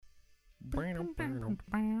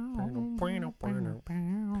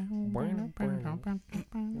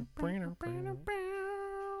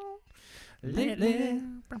Lately,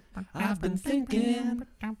 I've been thinking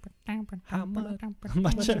how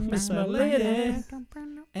much I miss my lady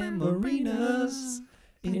and marinas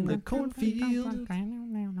in the cornfield,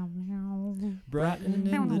 brightening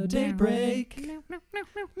in the daybreak,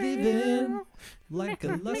 living like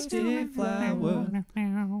a lusty flower,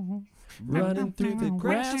 running through the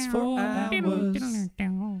grass for hours,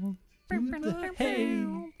 through the hay,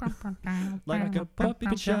 like a puppy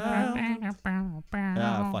child.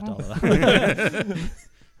 Ah, fucked all of that.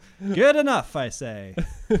 Good enough, I say.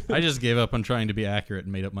 I just gave up on trying to be accurate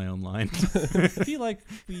and made up my own line. I feel like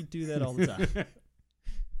we do that all the time.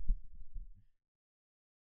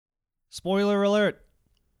 Spoiler alert.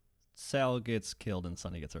 Sal gets killed and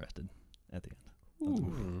Sonny gets arrested at the end.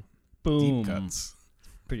 Ooh. Boom. Deep cuts.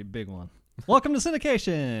 Pretty big one. Welcome to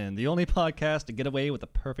Syndication, the only podcast to get away with the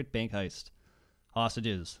perfect bank heist.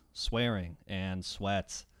 Hostages, swearing, and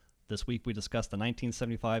sweats. This week we discussed the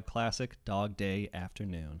 1975 classic Dog Day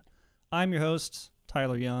Afternoon. I'm your host,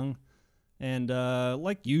 Tyler Young, and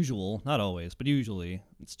like usual, not always, but usually,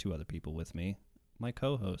 it's two other people with me. My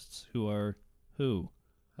co-hosts, who are who?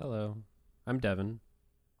 Hello, I'm Devin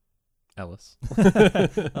Ellis.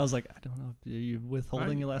 I was like, I don't know. Are you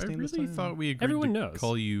withholding your last name this I really time? thought we agreed Everyone to knows.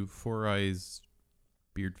 call you Four Eyes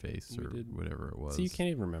Beardface We or did. whatever it was. So you can't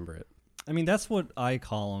even remember it. I mean, that's what I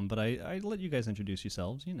call them, but I let you guys introduce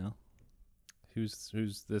yourselves, you know.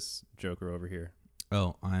 Who's this joker over here?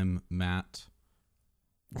 Oh, I'm Matt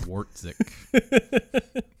Wartzik.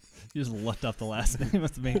 You just looked up the last name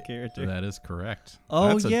of the main character. That is correct. Oh,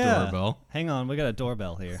 That's a yeah. doorbell. Hang on, we got a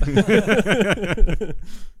doorbell here.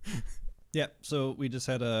 Yeah, so we just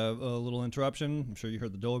had a little interruption. I'm sure you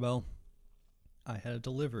heard the doorbell. I had a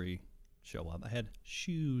delivery show up. I had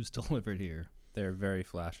shoes delivered here. They're very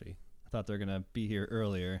flashy. I thought they were going to be here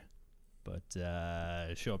earlier, but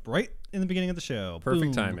show up right in the beginning of the show. Perfect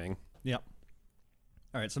Boom. timing. Yep.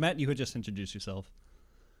 All right, so Matt, you had just introduced yourself.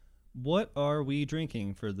 What are we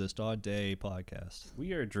drinking for this Dog Day podcast?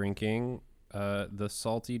 We are drinking the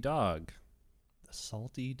Salty Dog. The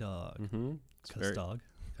Salty Dog. Mm-hmm. Because dog.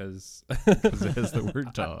 Because Because it has the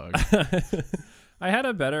word dog. I had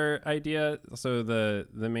a better idea. So the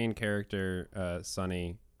main character,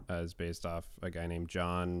 Sonny, is based off a guy named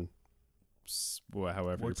John,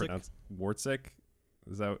 however you Wartzik? pronounce Wartzik.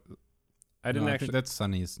 Is that? I No, didn't I actually. think that's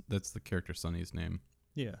Sonny's. That's the character Sonny's name.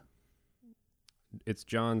 Yeah. It's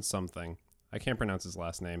John something. I can't pronounce his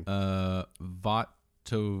last name. Votovich.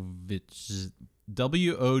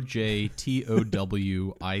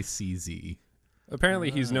 WOJTOWICZ.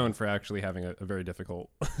 Apparently, he's known for actually having a very difficult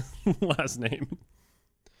last name.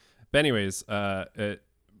 But anyways,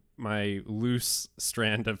 my loose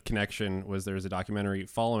strand of connection was there's a documentary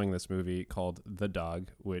following this movie called The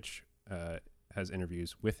Dog, which has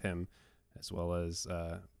interviews with him, as well as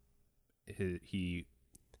he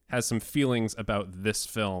has some feelings about this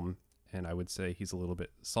film, and I would say he's a little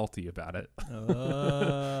bit salty about it.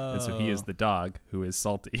 Oh. And so he is the dog who is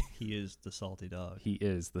salty. He is the salty dog. He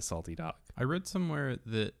is the salty dog. I read somewhere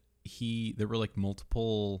that there were like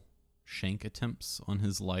multiple shank attempts on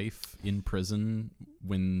his life in prison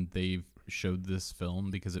when they showed this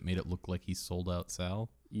film because it made it look like he sold out Sal.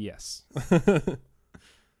 Yes.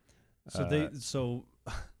 So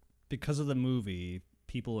because of the movie,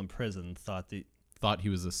 people in prison thought Thought he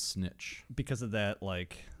was a snitch. because of that,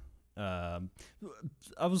 like, I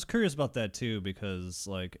was curious about that too, because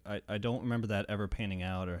like I don't remember that ever panning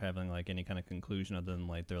out or having like any kind of conclusion other than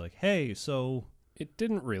like they're like, hey, so It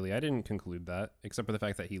didn't really. I didn't conclude that, except for the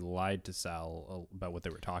fact that he lied to Sal about what they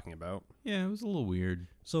were talking about. Yeah, it was a little weird.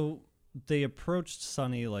 they approached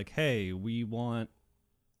Sonny like, hey, we want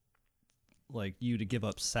like you to give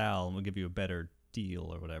up Sal and we'll give you a better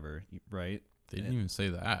deal or whatever, right? They didn't even say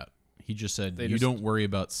that. He just said, They you just- don't worry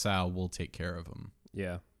about Sal, we'll take care of him.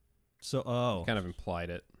 Yeah, So kind of implied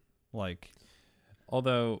it. like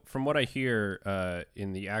Although, from what I hear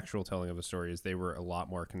in the actual telling of the story, is they were a lot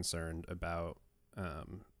more concerned about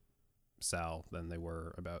Sal than they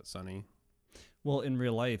were about Sonny. well, in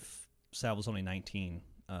real life, Sal was only 19.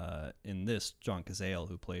 In this, John Cazale,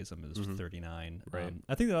 who plays him, is Mhm. 39. Right.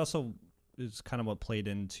 I think that also is kind of what played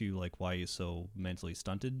into like why he's so mentally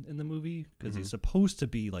stunted in the movie, because he's Mhm. supposed to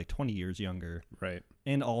be like 20 years younger Right.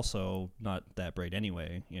 and also not that bright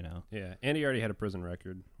anyway, you know. Yeah. And he already had a prison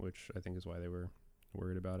record, which I think is why they were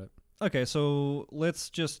worried about it. Okay, so let's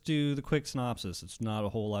just do the quick synopsis. It's not a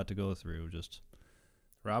whole lot to go through. Just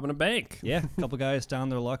Robbing a bank. yeah, a couple guys down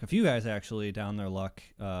their luck. A few guys actually down their luck.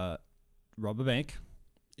 Rob a bank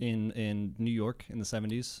in New York in the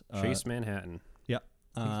 70s. Chase Manhattan. Yeah.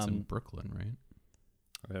 I think it's in Brooklyn,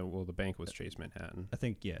 right? Well, the bank was Chase Manhattan, I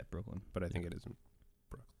think, yeah, Brooklyn. but I think it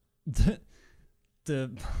isn't.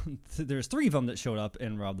 There's 3 of them that showed up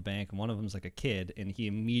and robbed the bank, and one of them's like a kid, and he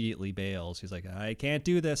immediately bails. He's like, I can't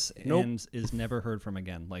do this, Nope. and is never heard from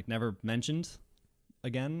again. Like, never mentioned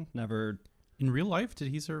again, never. In real life, did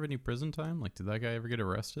he serve any prison time? Like, did that guy ever get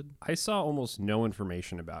arrested? I saw almost no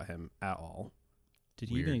information about him at all. Did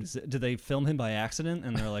he even Weird. exist? Did they film him by accident?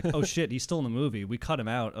 And they're like, oh shit, he's still in the movie. We cut him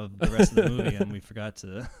out of the rest of the movie, and we forgot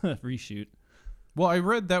to reshoot. Well, I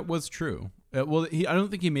read that was true. I don't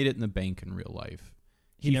think he made it in the bank in real life.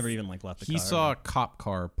 He never even like left the car. He saw a cop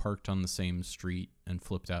car parked on the same street and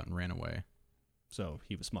flipped out and ran away. So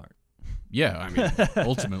he was smart. Yeah, I mean,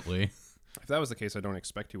 ultimately. If that was the case, I don't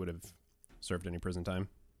expect he would have served any prison time.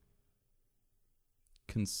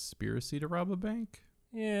 Conspiracy to rob a bank?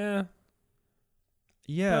 Yeah.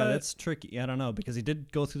 Yeah, But- that's tricky. I don't know, because he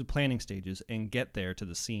did go through the planning stages and get there to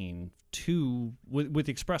the scene with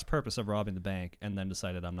the express purpose of robbing the bank, and then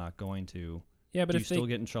decided, I'm not going to. Yeah, but Do you if they still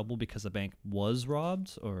get in trouble because the bank was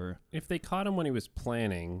robbed, or if they caught him when he was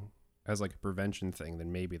planning as like a prevention thing,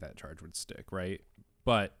 then maybe that charge would stick, right?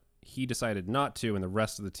 But he decided not to, and the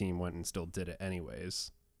rest of the team went and still did it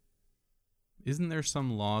anyways. Isn't there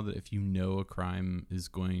some law that if you know a crime is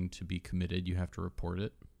going to be committed, you have to report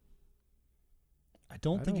it? I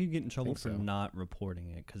don't think don't you get in trouble think for so. not reporting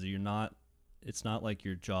it, because you're not. It's not like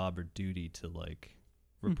your job or duty to like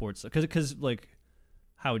report because like,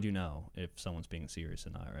 how would you know if someone's being serious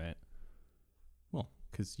or not, right? Well,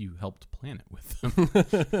 because you helped plan it with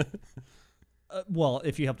them. Well,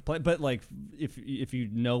 if you have to play, but like if you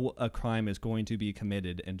know a crime is going to be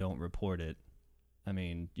committed and don't report it, I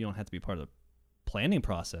mean, you don't have to be part of the planning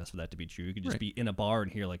process for that to be true. You could just Right. be in a bar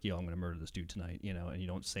and hear like, "Yo, I'm going to murder this dude tonight," and you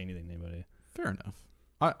don't say anything to anybody. Fair enough.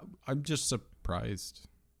 I'm just surprised.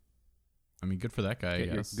 I mean, good for that guy, I Get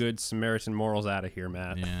your guess. good Samaritan morals out of here,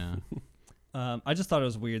 Matt. Yeah. I just thought it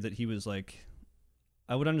was weird that he was like.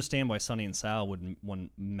 I would understand why Sonny and Sal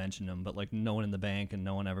wouldn't mention him, but like no one in the bank and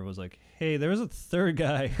no one ever was like, "Hey, there was a third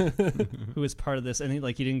guy who was part of this," and he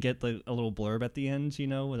didn't get a little blurb at the end,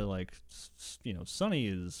 where they're like, Sonny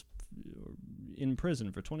is in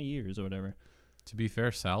prison for 20 years or whatever. To be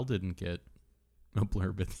fair, Sal didn't get a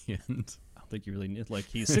blurb at the end. I don't think you really need, like,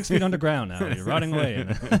 he's 6 feet underground now. You're rotting away.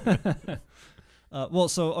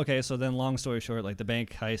 So then long story short, like the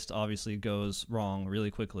bank heist obviously goes wrong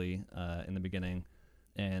really quickly in the beginning.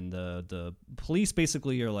 And the police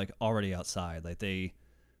basically are like already outside. Like I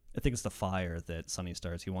think it's the fire that Sonny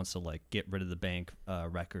starts. He wants to like get rid of the bank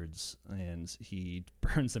records, and he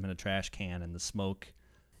burns them in a trash can, and the smoke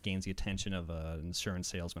gains the attention of an insurance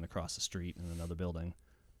salesman across the street in another building,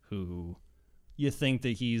 who you think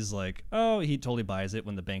that he's like, oh, he totally buys it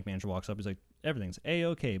when the bank manager walks up. He's like, everything's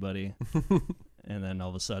A-okay, buddy. And then all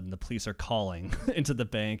of a sudden the police are calling into the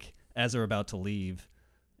bank as they're about to leave.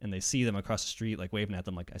 And they see them across the street, like waving at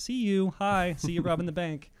them, like, I see you. Hi. See you robbing the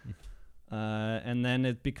bank. And then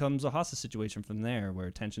it becomes a hostage situation from there, where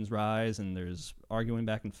tensions rise and there's arguing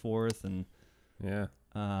back and forth. And Yeah.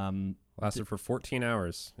 Lasted for 14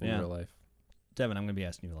 hours in real life. Devin, I'm going to be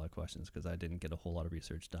asking you a lot of questions because I didn't get a whole lot of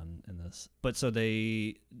research done in this. But so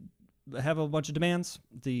they have a bunch of demands.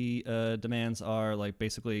 The demands are like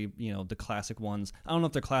basically, the classic ones. I don't know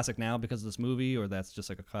if they're classic now because of this movie, or that's just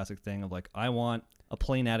like a classic thing of like, I want a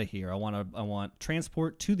plane out of here. I want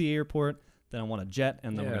transport to the airport. Then I want a jet,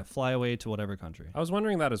 and then we're gonna fly away to whatever country. I was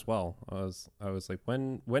wondering that as well. I was like,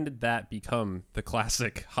 when did that become the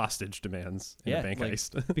classic hostage demands in a bank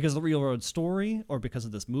heist? Because of the real road story, or because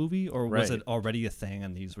of this movie, or was Right. it already a thing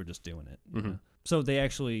and these were just doing it? Mhm. So they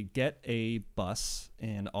actually get a bus,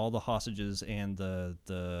 and all the hostages and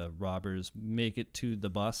the robbers make it to the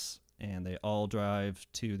bus, and they all drive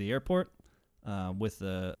to the airport with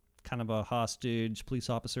a kind of a hostage police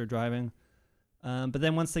officer driving. But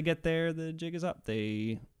then once they get there, the jig is up.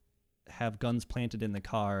 They have guns planted in the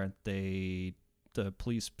car. The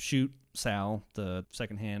police shoot Sal, the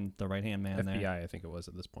right-hand man FBI, there. I think it was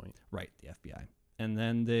at this point. Right, the FBI. And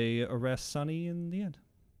then they arrest Sonny in the end.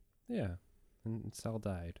 Yeah. And Sal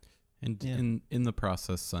died. And Yeah. in the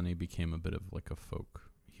process, Sonny became a bit of like a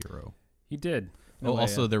folk hero. He did. No way,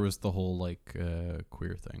 Also, yeah. there was the whole like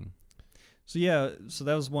queer thing. So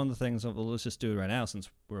that was one of the things. Well, let's just do it right now since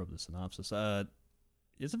we're over the synopsis.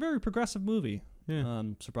 It's a very progressive movie. Yeah.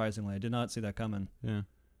 Surprisingly, I did not see that coming.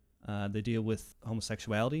 Yeah. They deal with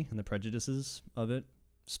homosexuality and the prejudices of it,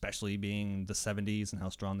 especially being the 70s and how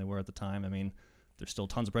strong they were at the time. I mean, there's still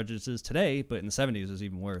tons of prejudices today, but in the 70s it was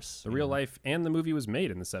even worse. The real life, and the movie was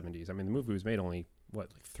made in the 70s. I mean, the movie was made only,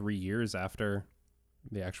 3 years after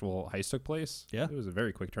the actual heist took place. Yeah. It was a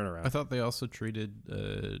very quick turnaround. I thought they also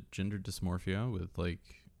treated gender dysmorphia with like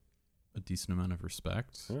a decent amount of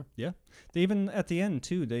respect. Yeah. They even at the end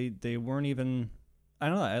too. They weren't even. I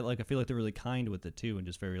don't know. I feel like they're really kind with it too, and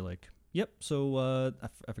just very like, yep. So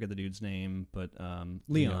I forget the dude's name, but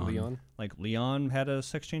Leon. Leon. Like Leon had a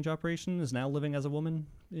sex change operation, is now living as a woman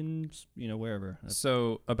in wherever.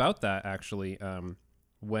 So about that, actually,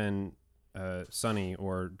 when Sonny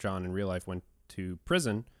or John in real life went to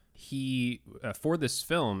prison, he for this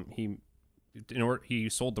film he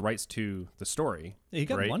sold the rights to the story. He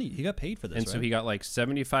got right? money. He got paid for this, and right? so he got like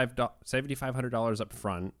 $7,500 up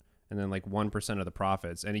front, and then like 1% of the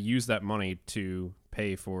profits, and he used that money to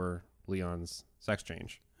pay for Leon's sex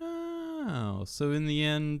change. Oh, so in the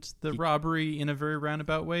end, the robbery, in a very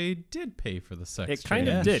roundabout way, did pay for the sex. It kind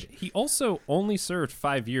of change. did. He also only served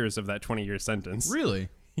 5 years of that 20-year sentence. Really?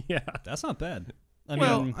 Yeah. That's not bad. I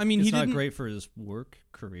I mean, he it's not didn't- great for his work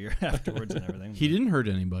career afterwards and everything. He but didn't hurt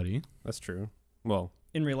anybody. That's true. Well,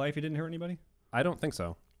 in real life. He didn't hurt anybody. I don't think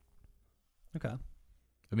so. Okay.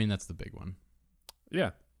 I mean, that's the big one.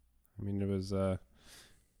 Yeah. I mean, it was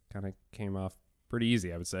kind of came off pretty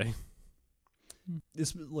easy, I would say.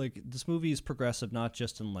 This movie is progressive, not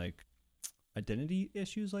just in like identity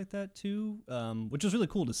issues like that too, which was really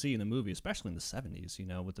cool to see in the movie, especially in the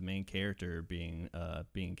 70s. With the main character being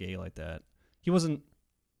gay like that. He wasn't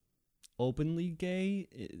openly gay,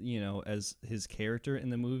 as his character in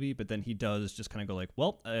the movie, but then he does just kind of go like,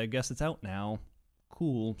 well, I guess it's out now.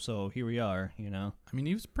 Cool. So here we are, I mean,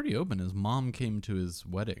 he was pretty open. His mom came to his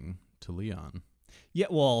wedding to Leon. Yeah,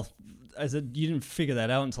 well, I said you didn't figure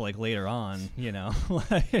that out until like later on,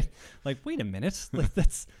 like wait a minute, like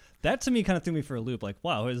that to me kind of threw me for a loop. Like,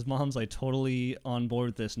 wow, his mom's like totally on board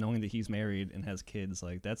with this, knowing that he's married and has kids.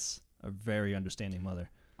 Like, that's a very understanding mother.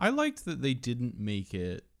 I liked that they didn't make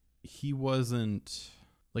it. He wasn't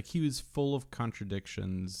like, he was full of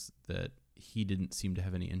contradictions that he didn't seem to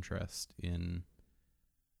have any interest in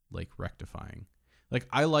like rectifying. Like,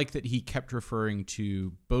 I like that he kept referring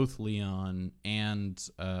to both Leon and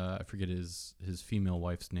I forget his female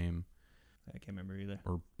wife's name. I can't remember either.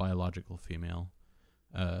 Or biological female.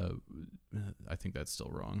 I think that's still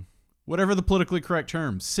wrong. Whatever the politically correct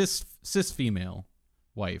term, cis female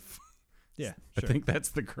wife. Yeah, I sure. think that's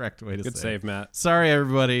the correct way to Good say save, it. Matt. Sorry,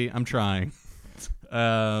 everybody. I'm trying.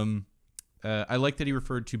 I like that he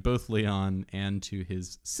referred to both Leon and to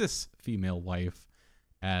his cis female wife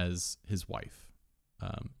as his wife.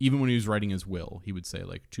 Even when he was writing his will, he would say,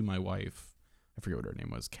 like, to my wife, I forget what her name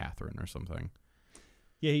was, Catherine or something.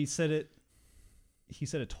 Yeah, he said it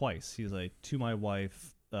twice. He was like, to my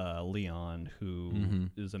wife, Leon, who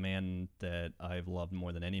is a man that I've loved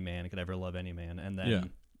more than any man could ever love any man. And then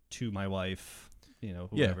to my wife,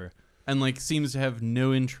 whoever. Yeah. And, like, seems to have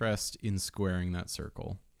no interest in squaring that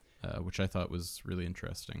circle, which I thought was really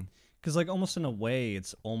interesting. Because, like, almost in a way,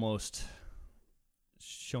 it's almost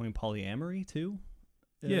showing polyamory, too.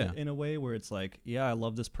 In a way where it's like, yeah, I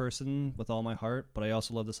love this person with all my heart, but I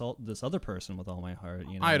also love this other person with all my heart.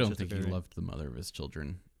 I don't think he loved the mother of his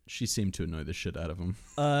children. She seemed to annoy the shit out of him.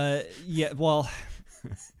 Yeah, well,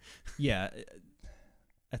 yeah.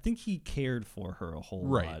 I think he cared for her a whole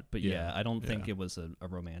lot, but yeah, I don't think it was a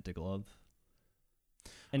romantic love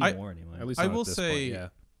anymore. Anyway, At least I not at will this say, point, yeah.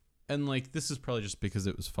 and like, this is probably just because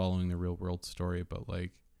it was following the real world story, but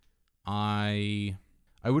like, I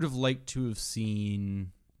would have liked to have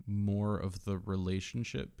seen more of the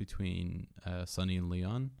relationship between Sonny and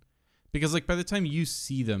Leon, because like by the time you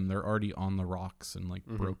see them, they're already on the rocks and like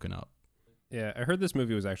broken up. Yeah, I heard this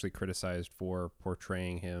movie was actually criticized for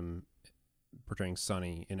portraying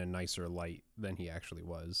Sonny in a nicer light than he actually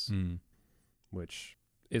was, which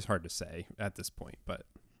is hard to say at this point, but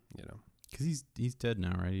because he's dead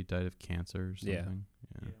now, right? He died of cancer or something.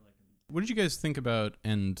 Yeah. What did you guys think about,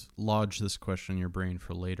 and lodge this question in your brain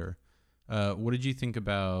for later, what did you think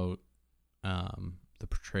about the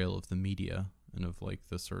portrayal of the media and of like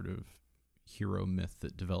the sort of hero myth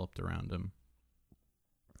that developed around him?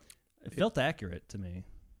 it felt accurate to me.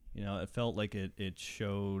 It felt like it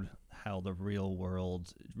showed how the real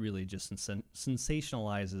world really just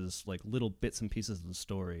sensationalizes like little bits and pieces of the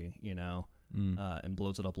story, and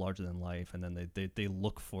blows it up larger than life. And then they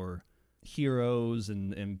look for heroes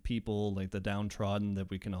and people like the downtrodden that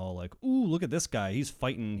we can all like, ooh, look at this guy. He's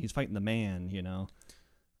fighting the man,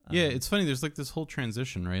 Yeah, it's funny. There's like this whole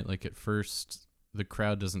transition, right? Like at first the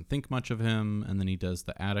crowd doesn't think much of him, and then he does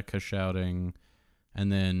the Attica shouting,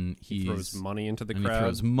 and then he throws money into the and crowd. He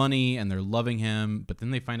throws money, and they're loving him, but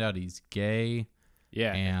then they find out he's gay,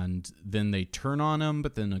 Yeah. And then they turn on him,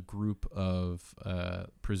 but then a group of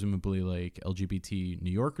presumably like LGBT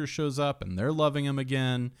New Yorkers shows up and they're loving him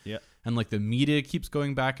again. Yeah. And like the media keeps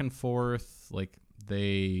going back and forth. Like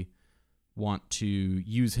they want to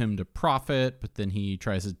use him to profit, but then he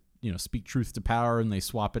tries to, speak truth to power, and they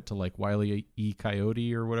swap it to like Wile E.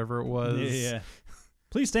 Coyote or whatever it was. Yeah.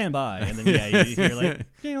 Please stand by. And then, you hear like,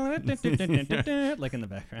 like in the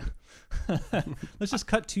background. Let's just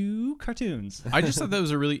cut to cartoons. I just thought that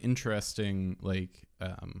was a really interesting, like,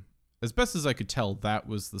 as best as I could tell, that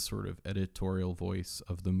was the sort of editorial voice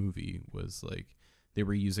of the movie, was like they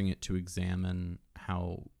were using it to examine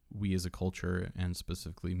how we as a culture, and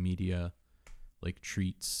specifically media, like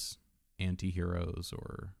treats anti-heroes,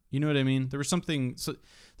 or you know what I mean? There was something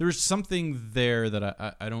there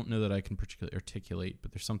that I don't know that I can particularly articulate,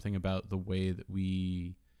 but there's something about the way that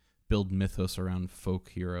we build mythos around folk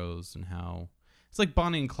heroes, and how it's like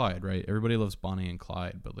Bonnie and Clyde, right? Everybody loves Bonnie and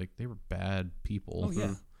Clyde, but like they were bad people. Oh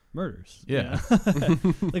yeah. Murders. Yeah.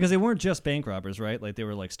 Because they weren't just bank robbers, right? Like they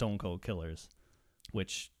were like stone cold killers,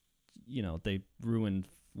 which, they ruined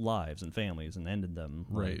lives and families and ended them.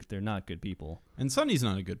 Right. Like, they're not good people. And Sonny's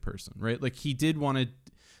not a good person, right? Like he did want to,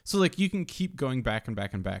 so like you can keep going back and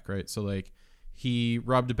back and back, right? So like he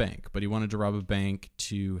robbed a bank, but he wanted to rob a bank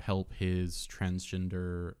to help his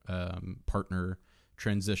transgender partner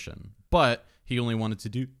transition. But he only wanted to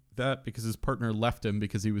do that because his partner left him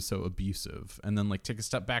because he was so abusive. And then like take a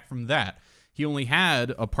step back from that, he only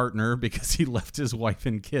had a partner because he left his wife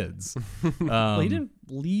and kids. Well, he didn't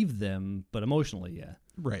leave them, but emotionally, yeah.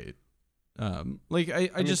 Right. Like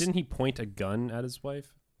I just didn't he point a gun at his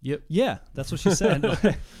wife? Yep. Yeah, that's what she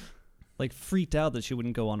said. Like freaked out that she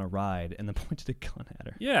wouldn't go on a ride and then pointed a gun at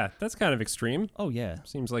her. Yeah, that's kind of extreme. Oh yeah.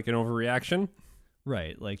 Seems like an overreaction.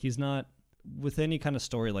 Right. Like he's not, with any kind of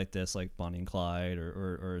story like this, like Bonnie and Clyde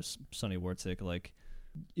or Sonny Wartzik, like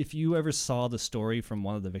if you ever saw the story from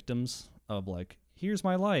one of the victims of like, here's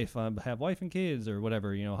my life, I have wife and kids or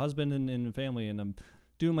whatever, husband and family, and I'm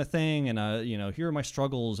doing my thing, and here are my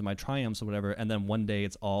struggles and my triumphs or whatever, and then one day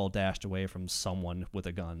it's all dashed away from someone with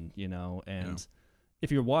a gun, and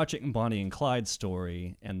if you're watching Bonnie and Clyde's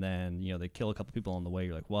story and then, they kill a couple people on the way,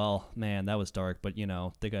 you're like, well, man, that was dark, but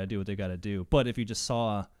they got to do what they got to do. But if you just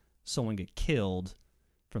saw someone get killed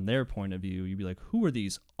from their point of view, you'd be like, who are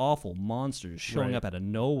these awful monsters showing up out of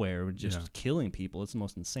nowhere, just killing people? It's the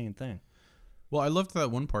most insane thing. Well, I loved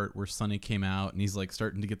that one part where Sonny came out and he's like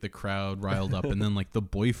starting to get the crowd riled up, and then like the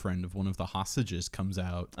boyfriend of one of the hostages comes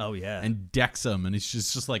out. Oh yeah, and decks him, and he's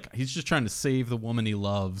just like he's just trying to save the woman he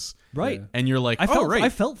loves. Right. Yeah. And you're like, I right.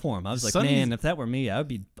 felt for him. I was like, Sonny's... man, if that were me, I'd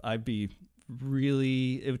be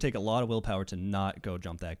really. It would take a lot of willpower to not go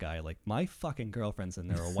jump that guy. Like my fucking girlfriend's in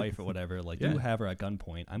there, or wife or whatever. Like you have her at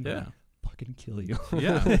gunpoint. I'm gonna fucking kill you.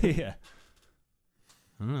 Yeah. Yeah.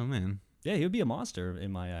 I don't know, man. Yeah, he would be a monster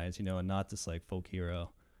in my eyes, and not this like folk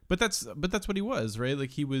hero. But that's what he was, right?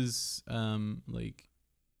 Like he was, like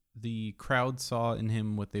the crowd saw in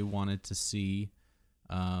him what they wanted to see.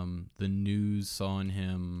 The news saw in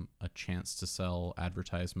him a chance to sell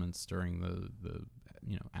advertisements during the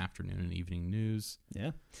afternoon and evening news.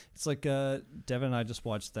 Yeah, it's like Devin and I just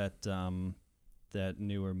watched that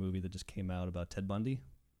newer movie that just came out about Ted Bundy.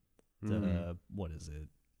 What is it?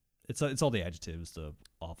 It's all the adjectives, the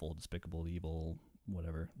awful, despicable, evil,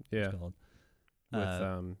 whatever it's called.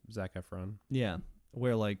 With Zac Efron. Yeah,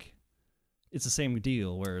 where like it's the same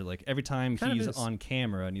deal where like every time he's on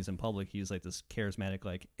camera and he's in public, he's like this charismatic,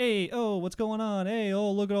 like, hey, oh, what's going on? Hey,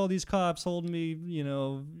 oh, look at all these cops holding me,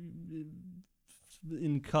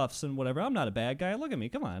 in cuffs and whatever. I'm not a bad guy. Look at me.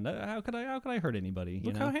 Come on. How could I hurt anybody?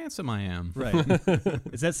 Look how handsome I am. Right.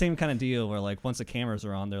 It's that same kind of deal where like once the cameras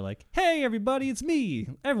are on, they're like, hey, everybody, it's me.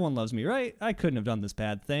 Everyone loves me, right? I couldn't have done this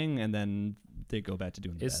bad thing. And then they go back to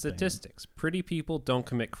doing the it's bad statistics. Thing. Pretty people don't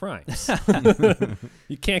commit crimes.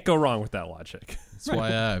 You can't go wrong with that logic. That's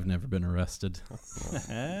why I've never been arrested.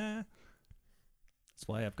 That's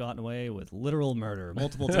why I've gotten away with literal murder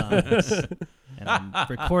multiple times. And I'm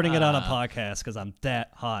recording it on a podcast because I'm that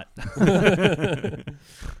hot.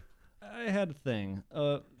 I had a thing.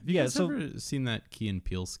 Have you guys ever seen that Key and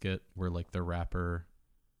Peele skit where like the rapper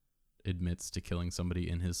admits to killing somebody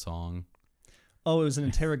in his song? Oh, it was an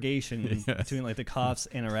interrogation between like the cops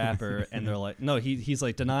and a rapper, and they're like, no, he's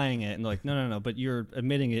like denying it, and they're like, no, but you're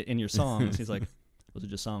admitting it in your songs. He's like, those are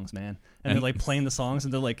just songs, man. And they're like playing the songs,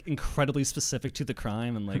 and they're like incredibly specific to the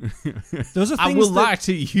crime, and like those are things I will lie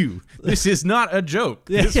to you. This is not a joke.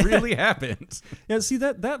 This really happened. Yeah, see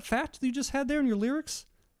that fact that you just had there in your lyrics?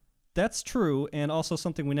 That's true, and also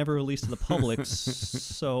something we never released to the public.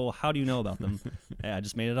 So how do you know about them? Yeah, I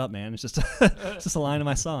just made it up, man. It's just it's just a line in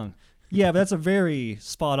my song. Yeah, but that's a very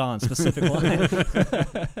spot-on, specific line.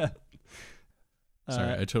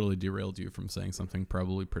 Sorry, I totally derailed you from saying something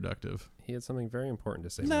probably productive. He had something very important to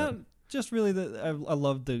say. No, just really, I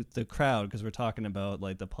loved the crowd because we're talking about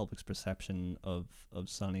like the public's perception of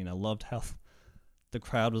Sonny, and I loved how the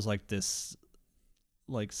crowd was like this,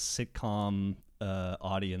 like sitcom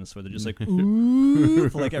audience where they're just like ooh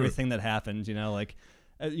for like everything that happened, like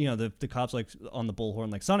the cops like on the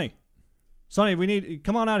bullhorn like Sonny,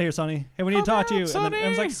 come on out here, Sonny. Hey, we need to talk to you. Sonny. And then I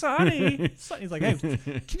was like, Sonny. He's like, hey,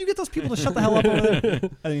 can you get those people to shut the hell up over there?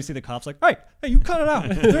 And then you see the cops like, hey, you cut it out.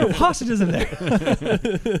 There are hostages in there.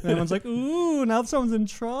 And everyone's like, ooh, now someone's in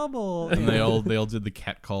trouble. And they all did the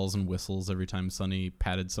cat calls and whistles every time Sonny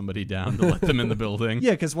patted somebody down to let them in the building.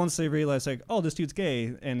 Yeah, because once they realize like, oh, this dude's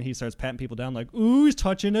gay, and he starts patting people down like, ooh, he's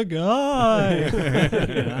touching a guy.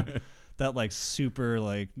 That like super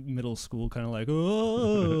like middle school kind of like,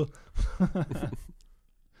 oh.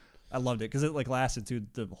 I loved it because it like lasted through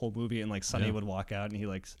the whole movie, and like Sonny would walk out and he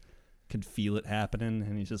like could feel it happening,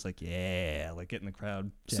 and he's just like, yeah, like getting the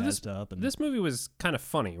crowd jazzed up. And this movie was kind of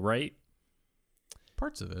funny, right?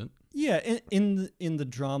 Parts of it. Yeah, in the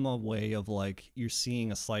drama way of like you're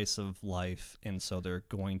seeing a slice of life, and so there are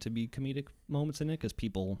going to be comedic moments in it because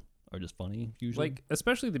people are just funny usually. Like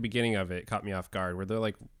especially the beginning of it caught me off guard, where they're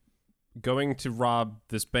like going to rob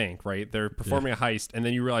this bank, right? They're performing a heist, and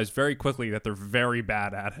then you realize very quickly that they're very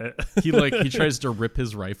bad at it. He tries to rip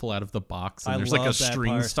his rifle out of the box, and there's like a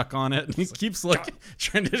string stuck on it, and he keeps like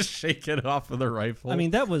trying to shake it off of the rifle. I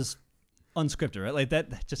mean, that was unscripted, right? Like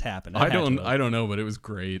that just happened. I don't know, but it was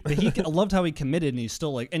great. But I loved how he committed, and he's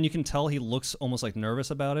still like, and you can tell he looks almost like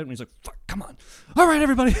nervous about it, and he's like, fuck, come on. All right,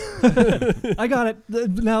 everybody. I got it.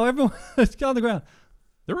 Now everyone get on the ground.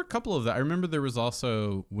 There were a couple of that. I remember there was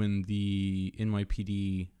also when the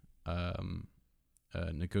NYPD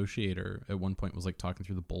negotiator at one point was like talking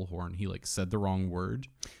through the bullhorn. He like said the wrong word.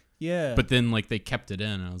 Yeah. But then like they kept it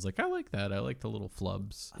in. And I was like, I like that. I like the little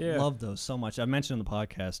flubs. I love those so much. I mentioned in the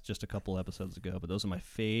podcast just a couple episodes ago, but those are my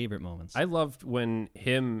favorite moments. I loved when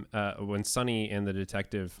when Sonny and the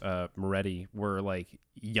detective Moretti were like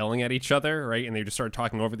yelling at each other, right? And they just started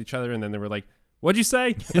talking over each other, and then they were like, what'd you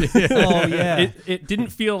say? Oh, yeah. It didn't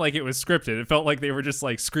feel like it was scripted. It felt like they were just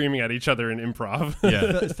like screaming at each other in improv.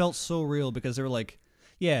 Yeah. It felt so real because they were like,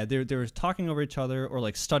 yeah, they were talking over each other or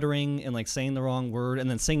like stuttering and like saying the wrong word and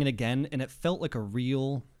then saying it again. And it felt like a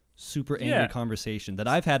real super angry conversation that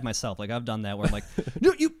I've had myself. Like I've done that where I'm like,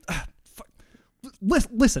 no,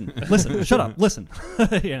 listen, shut up, listen.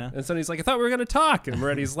 And Sonny's like, I thought we were going to talk. And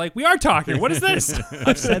Moretti's like, we are talking. What is this?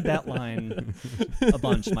 I've said that line a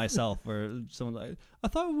bunch myself where someone's like, I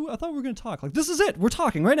thought we were going to talk. Like, this is it. We're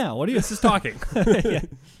talking right now. What are you? This is talking.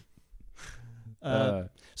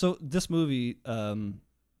 So this movie,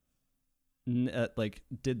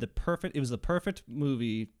 did the perfect. It was the perfect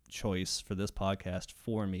movie choice for this podcast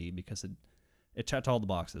for me because it checked all the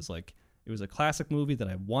boxes. Like, it was a classic movie that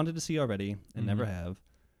I wanted to see already and never have.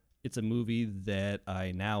 It's a movie that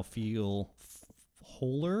I now feel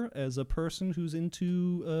wholer as a person who's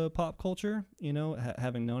into pop culture,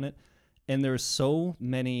 having known it. And there's so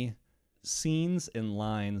many scenes and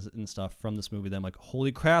lines and stuff from this movie that I'm like,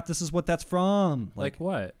 holy crap, this is what that's from. Like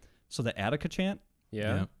what? So the Attica chant.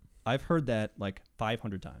 Yeah. I've heard that like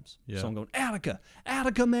 500 times. Yeah. So I'm going, Attica,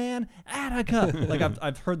 man, Attica. Like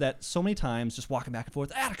I've heard that so many times, just walking back and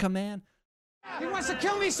forth, Attica, man. He wants to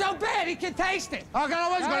kill me so bad he can taste it. How can I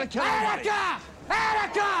always going to kill anybody? Attica!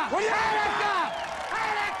 Attica! What are you Attica!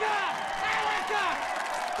 Attica!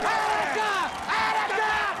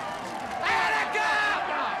 Attica!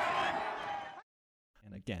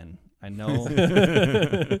 And again, I know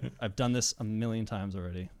I've done this a million times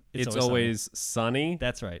already. It's always sunny.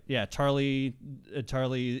 That's right. Yeah, Charlie,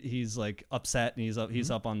 he's like upset and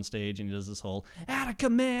he's up on stage and he does this whole Attica,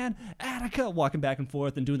 man, Attica, walking back and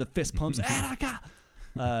forth and doing the fist pumps. Attica.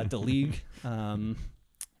 The League. Jason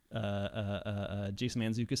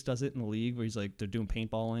Mantzoukas does it in The League where he's like they're doing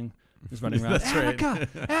paintballing. He's running around. Attica,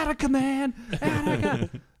 Attica, man, Attica.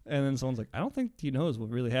 And then someone's like, I don't think he knows what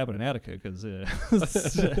really happened in Attica because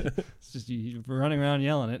it's just you running around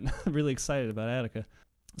yelling it. I'm really excited about Attica.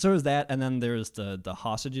 So there's that, and then there's the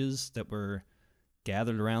hostages that were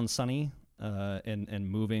gathered around Sonny and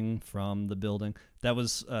moving from the building. That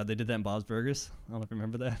was they did that in Bob's Burgers. I don't know if you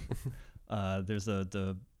remember that. There's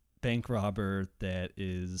the bank robber that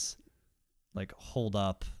is like holed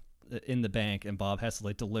up in the bank, and Bob has to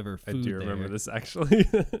like deliver food. I do remember this actually.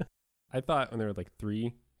 I thought when they were like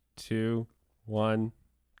 3, 2, 1,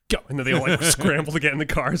 go, and then they all like scramble to get in the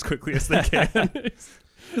car as quickly as they can.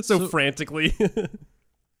 so frantically.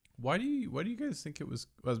 Why do you guys think it was?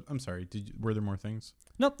 I'm sorry. Were there more things?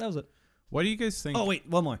 Nope, that was it. Why do you guys think? Oh wait,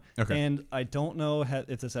 one more. Okay. And I don't know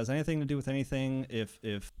if this has anything to do with anything, if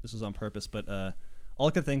this was on purpose, but all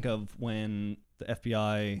I could think of when the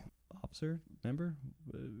FBI officer, member,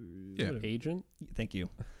 Yeah. Agent? thank you,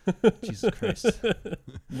 Jesus Christ,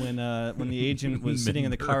 when the agent was sitting in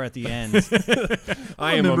the car at the end,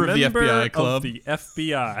 I am a member of the FBI club. Of the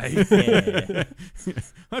FBI. yeah,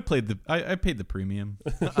 I paid the premium.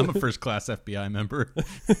 I'm a first class FBI member.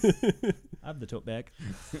 I have the tote bag.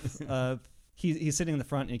 He's sitting in the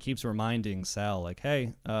front and he keeps reminding Sal, like,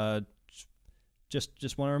 hey,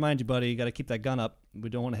 just want to remind you, buddy, you got to keep that gun up. We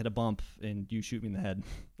don't want to hit a bump and you shoot me in the head,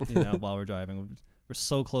 while we're driving. We're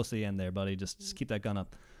so close to the end there, buddy. Just keep that gun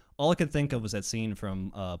up. All I could think of was that scene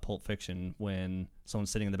from Pulp Fiction when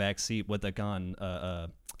someone's sitting in the back seat with a gun.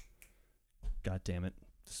 God damn it.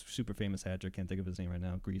 Super famous actor. Can't think of his name right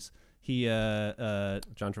now. Grease. He, John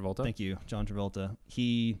Travolta? Thank you, John Travolta.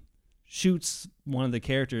 He shoots one of the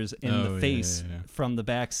characters in the face from the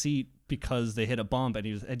back seat because they hit a bump, and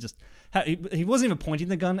he wasn't even pointing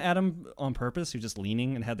the gun at him on purpose. He was just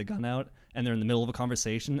leaning and had the gun out, and they're in the middle of a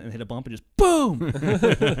conversation and hit a bump and just boom.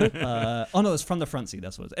 Oh no, it's from the front seat.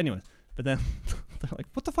 That's what it was. Anyways, but then they're like,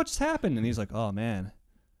 "What the fuck just happened?" And he's like, "Oh man,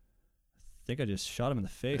 I think I just shot him in the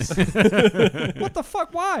face." What the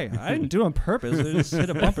fuck? Why? I didn't do it on purpose. I just hit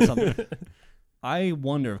a bump or something. I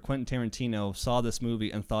wonder if Quentin Tarantino saw this movie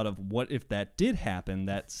and thought of what if that did happen,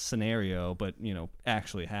 that scenario, but,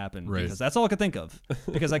 actually happened. Right. Because that's all I could think of.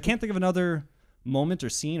 Because I can't think of another moment or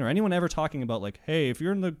scene or anyone ever talking about, like, hey, if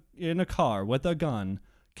you're in a car with a gun,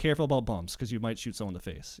 careful about bumps because you might shoot someone in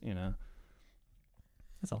the face,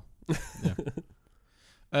 That's all.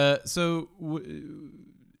 Yeah. So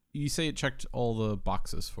you say it checked all the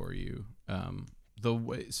boxes for you.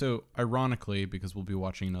 So ironically, because we'll be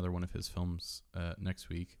watching another one of his films next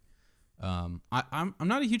week, I'm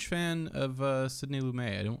not a huge fan of Sidney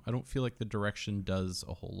Lumet. I don't feel like the direction does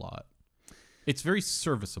a whole lot. It's very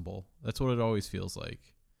serviceable. That's what it always feels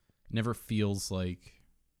like. It never feels like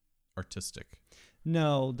artistic.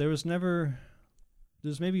 No, there's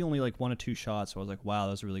maybe only like one or two shots where I was like, wow,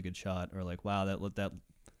 that was a really good shot, or like, wow, that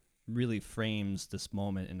really frames this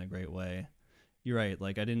moment in a great way. You're right.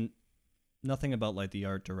 Like nothing about like the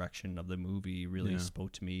art direction of the movie really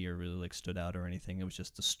spoke to me or really like stood out or anything. It was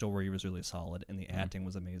just the story was really solid and the acting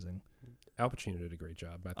was amazing. Al Pacino did a great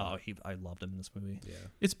job. I loved him in this movie. Yeah.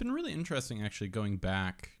 It's been really interesting actually going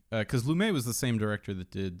back because Lumet was the same director that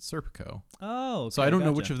did Serpico. Oh, okay, so I don't know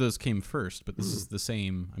gotcha. which of those came first, but this is the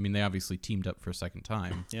same. I mean, they obviously teamed up for a second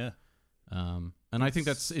time. Yeah. And I think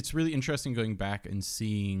it's really interesting going back and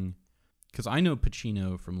seeing, because I know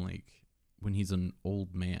Pacino from like when he's an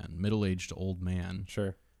old man, middle-aged old man.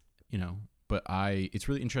 Sure. But it's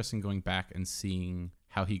really interesting going back and seeing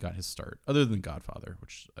how he got his start, other than Godfather,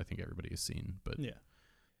 which I think everybody has seen. But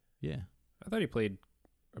yeah. I thought he played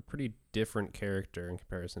a pretty different character in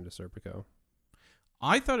comparison to Serpico.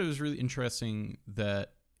 I thought it was really interesting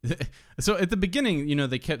that. So at the beginning,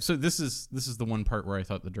 they kept. So this is the one part where I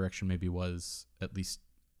thought the direction maybe was at least.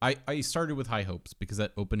 I started with high hopes because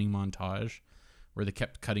that opening montage where they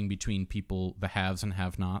kept cutting between people, the haves and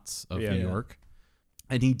have-nots of New York.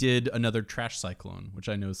 And he did another trash cyclone, which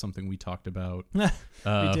I know is something we talked about We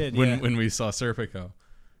did, when we saw Serpico.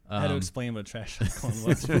 I had to explain what a trash cyclone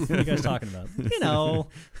was. What are you guys talking about?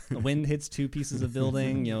 The wind hits two pieces of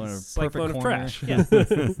building, in a Cyclone perfect of corner. trash.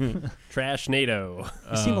 Yeah. Trash NATO.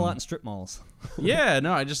 You've seen a lot in strip malls. Yeah,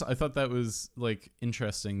 no, I thought that was like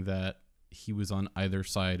interesting that he was on either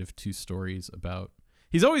side of two stories about.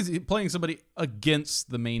 He's always playing somebody against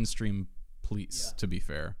the mainstream police, to be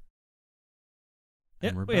fair.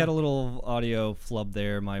 Yeah, we had a little audio flub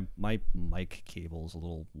there. My mic cable's a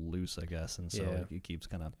little loose, I guess, and so it keeps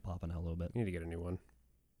kind of popping out a little bit. You need to get a new one.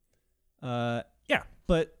 Yeah,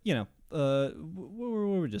 but what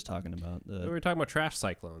were we just talking about? We were talking about trash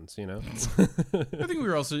cyclones, I think we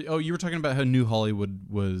were also. Oh, you were talking about how New Hollywood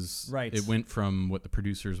was. Right. It went from what the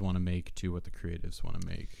producers want to make to what the creatives want to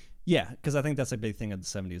make. Yeah, because I think that's a big thing of the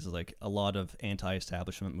 70s is like a lot of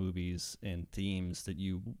anti-establishment movies and themes that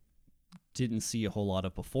you didn't see a whole lot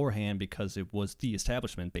of beforehand because it was the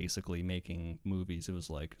establishment basically making movies. It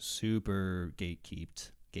was like super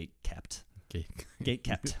gate-kept at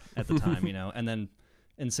the time, And then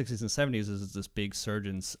in the 60s and 70s is this big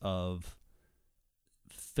surgence of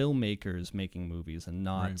filmmakers making movies and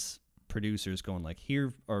not producers going like,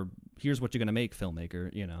 here's what you're going to make,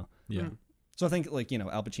 filmmaker, Yeah. So I think Al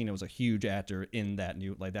Pacino was a huge actor in that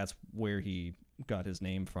that's where he got his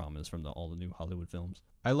name from, is from all the New Hollywood films.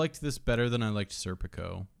 I liked this better than I liked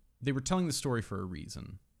Serpico. They were telling the story for a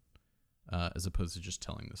reason, as opposed to just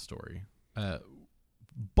telling the story.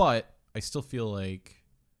 But I still feel like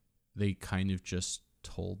they kind of just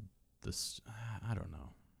told this. I don't know.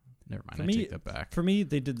 Never mind. For I me- take that back. For me,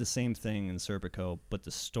 they did the same thing in Serpico, but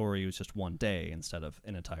the story was just one day instead of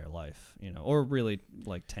an entire life, or really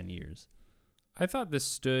like 10 years. I thought this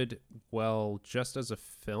stood well just as a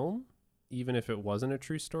film, even if it wasn't a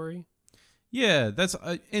true story. Yeah, that's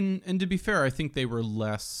and to be fair, I think they were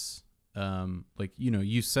less like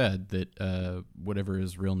you said that whatever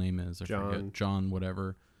his real name is, I forget, John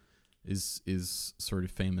whatever, is sort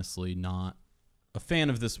of famously not a fan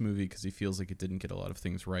of this movie because he feels like it didn't get a lot of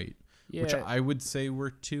things right, which I would say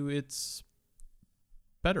were to its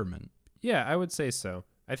betterment. Yeah, I would say so.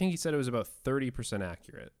 I think he said it was about 30%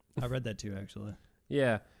 accurate. I read that too, actually.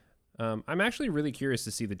 Yeah. I'm actually really curious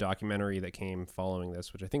to see the documentary that came following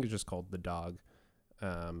this, which I think is just called The Dog.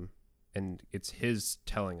 And it's his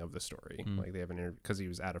telling of the story. Like they have an interview because he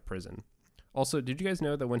was out of prison. Also, did you guys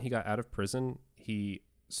know that when he got out of prison, he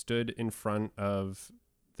stood in front of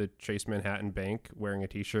the Chase Manhattan Bank wearing a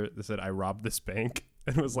t-shirt that said, "I robbed this bank,"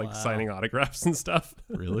 and was like signing autographs and stuff.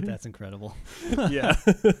 Really? That's incredible. Yeah.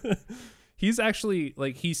 He's actually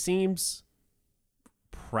he seems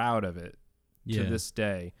proud of it to this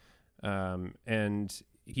day. And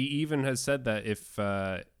he even has said that if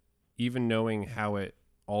even knowing how it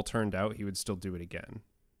all turned out, he would still do it again.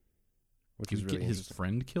 Which is really get his interesting.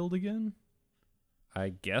 friend killed again? I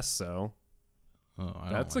guess so. Oh, I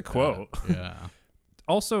don't That's like a quote. that. Yeah.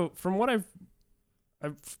 Also, from what I've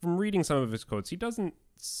from reading some of his quotes, he doesn't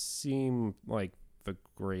seem like the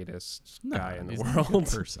greatest guy in the he's not a good world.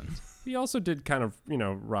 person. He also did kind of,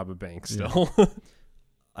 rob a bank still.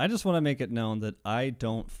 I just want to make it known that I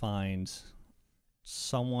don't find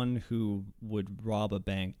someone who would rob a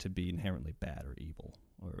bank to be inherently bad or evil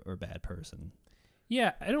or a bad person.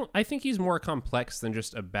 Yeah, I think he's more complex than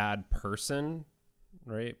just a bad person,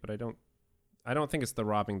 right? But I don't think it's the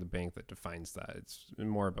robbing the bank that defines that. It's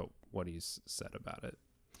more about what he's said about it.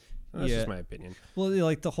 That's just my opinion. Well,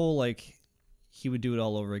 like the whole he would do it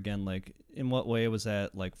all over again. Like, in what way was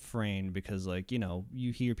that framed? Because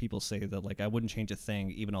you hear people say that I wouldn't change a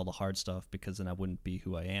thing, even all the hard stuff, because then I wouldn't be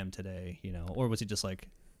who I am today. Or was he just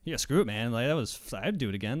yeah, screw it, man. I'd do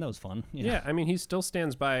it again. That was fun. Yeah, I mean, he still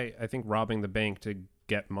stands by, I think, robbing the bank to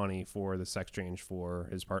get money for the sex change for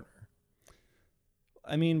his partner.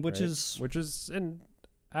 I mean, which right? is an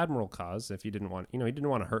admirable cause. If he didn't want, he didn't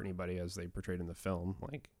want to hurt anybody, as they portrayed in the film.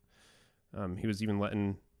 He was even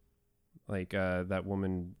letting that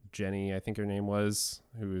woman Jenny, I think her name was,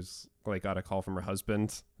 who was got a call from her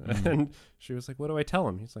husband, and she was like, "What do I tell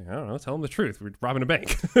him?" He's like, "I don't know. Tell him the truth. We're robbing a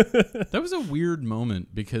bank." That was a weird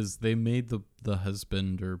moment because they made the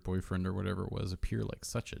husband or boyfriend or whatever it was appear like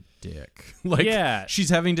such a dick. Yeah. She's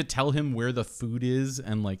having to tell him where the food is,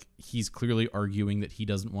 and he's clearly arguing that he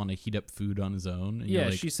doesn't want to heat up food on his own. And yeah,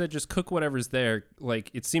 she said just cook whatever's there.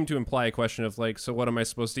 It seemed to imply a question of so what am I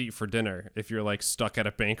supposed to eat for dinner if you're stuck at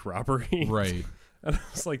a bank robbery? Right. And I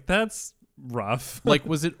was like, that's rough.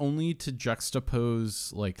 Was it only to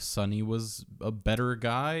juxtapose Sonny was a better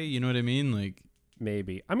guy? You know what I mean?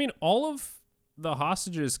 Maybe. I mean, all of the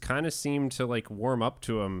hostages kind of seemed to warm up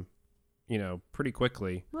to him, pretty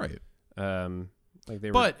quickly. Right. They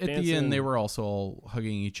were but at dancing. the end, they were also all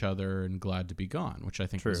hugging each other and glad to be gone, which I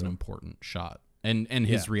think was an True. important shot. And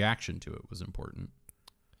his reaction to it was important.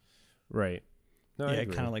 Right. No, I it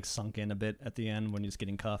agree. kind of sunk in a bit at the end when he's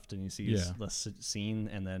getting cuffed and he sees the scene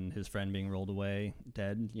and then his friend being rolled away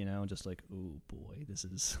dead, just oh boy, this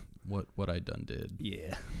is What I done did.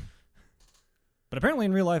 yeah. But apparently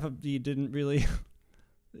in real life he didn't really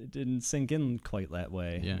it didn't sink in quite that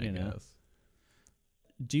way. Yeah, I guess.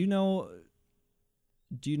 Do you know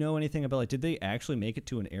anything about did they actually make it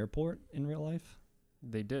to an airport in real life?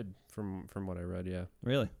 They did, from what I read, yeah.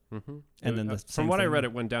 Really? Mm-hmm. And then from what I read,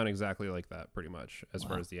 it went down exactly like that, pretty much, as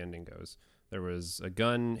far Wow. as the ending goes. There was a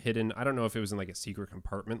gun hidden. I don't know if it was in a secret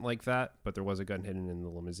compartment like that, but there was a gun hidden in the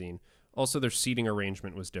limousine. Also, their seating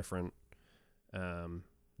arrangement was different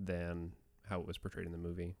than how it was portrayed in the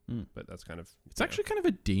movie. But that's kind of... It's actually kind of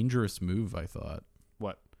a dangerous move, I thought.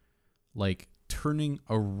 What? Turning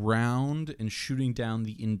around and shooting down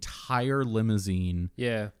the entire limousine.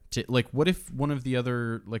 Yeah. To, what if one of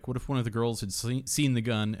the girls had seen the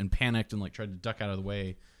gun and panicked and tried to duck out of the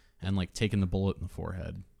way and taken the bullet in the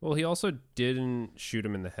forehead? Well, he also didn't shoot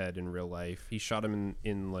him in the head in real life. He shot him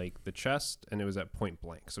in the chest, and it was at point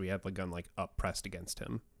blank. So he had the gun up pressed against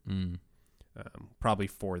him. Probably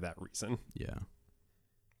for that reason. Yeah.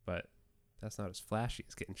 But that's not as flashy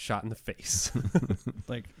as getting shot in the face.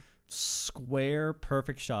 Square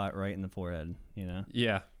perfect shot right in the forehead,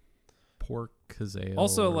 Yeah. Poor Kazale.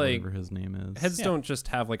 Also, or whatever his name is. Heads don't just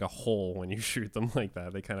have a hole when you shoot them like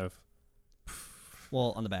that. They kind of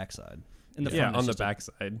Well, on the backside. In the Yeah, front, on it's the just a-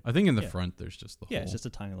 backside. I think in the Yeah. front there's just the Yeah, hole. it's just a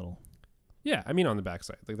tiny little. Yeah, I mean on the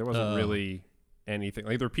backside. Like there wasn't Oh. really anything.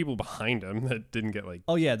 Like there were people behind him that didn't get like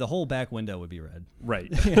Oh yeah, the whole back window would be red, right.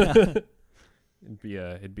 Yeah.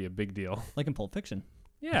 It'd be a big deal. like in Pulp Fiction,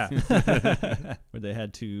 Yeah. where they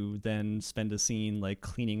had to then spend a scene like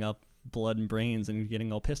cleaning up blood and brains and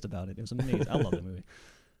getting all pissed about it. It was amazing. I love that movie.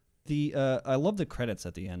 I love the credits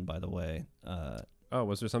at the end, by the way. Oh,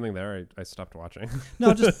 was there something there? I stopped watching.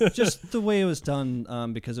 No, just the way it was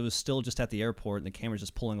done, because it was still just at the airport and the camera's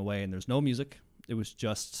just pulling away and there's no music. It was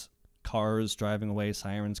just cars driving away,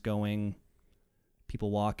 sirens going, people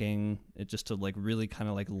walking. It just to like really kind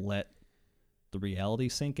of like let the reality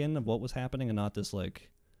sink in of what was happening and not this like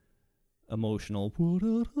emotional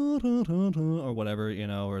or whatever,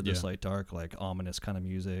 or this Yeah. like dark, like ominous kind of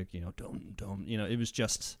music, dum, it was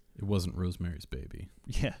just, It wasn't Rosemary's Baby.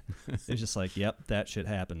 yeah, it's just like, yep, that shit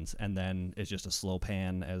happens. And then it's just a slow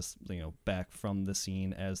pan as, back from the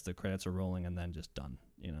scene as the credits are rolling and then just done,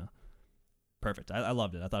 Perfect. I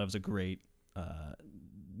loved it. I thought it was a great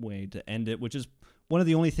way to end it, which is one of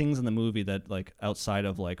the only things in the movie that, like, outside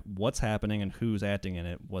of, like, what's happening and who's acting in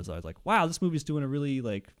it, I was like, wow, this movie's doing a really,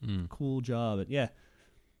 like, cool job. Yeah.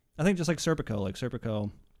 I think just like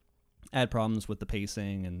Serpico had problems with the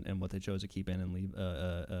pacing and what they chose to keep in and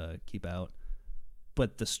leave keep out.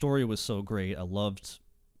 But the story was so great. I loved,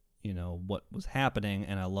 what was happening,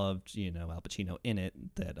 and I loved, Al Pacino in it,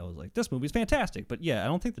 that I was like, this movie's fantastic. But yeah, I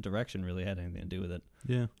don't think the direction really had anything to do with it.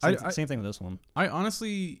 Yeah. Same thing with this one. I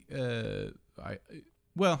honestly, I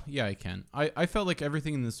can. I felt like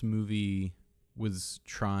everything in this movie was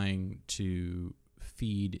trying to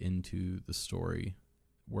feed into the story,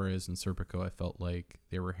 whereas in Serpico, I felt like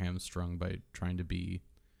they were hamstrung by trying to be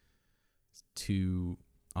too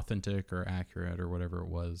authentic or accurate or whatever it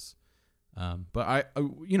was. But I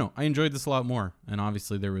enjoyed this a lot more, and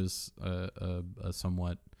obviously there was a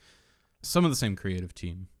somewhat some of the same creative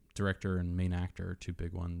team, director and main actor, two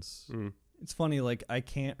big ones. It's funny, like I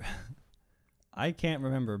can't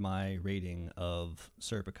remember my rating of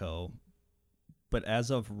Serpico, but as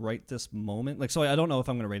of right this moment, like, so I don't know if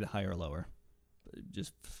I'm going to rate it higher or lower,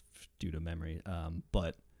 just due to memory.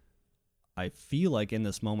 But I feel like in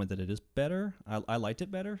this moment that it is better. I liked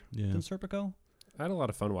it better than Serpico. I had a lot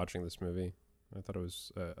of fun watching this movie. I thought it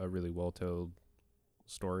was a really well-told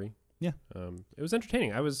story. Yeah. It was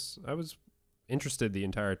entertaining. I was interested the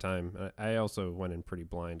entire time. I also went in pretty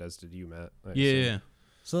blind, as did you, Matt. I assume. Yeah.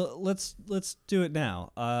 So let's do it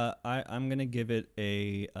now. I'm gonna give it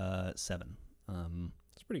a 7.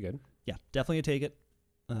 It's pretty good. Yeah, definitely take it.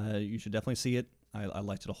 You should definitely see it. I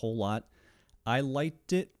liked it a whole lot. I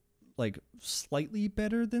liked it like slightly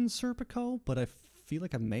better than Serpico, but I feel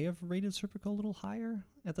like I may have rated Serpico a little higher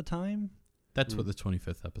at the time. That's what the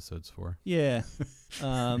 25th episode's for. Yeah.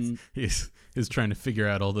 He's trying to figure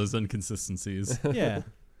out all those inconsistencies. Yeah.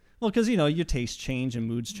 Well, because, your tastes change and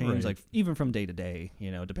moods change, Right. like, even from day to day,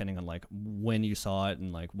 depending on, like, when you saw it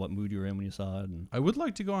and, like, what mood you were in when you saw it. And I would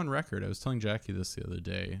like to go on record. I was telling Jackie this the other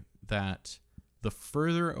day, that the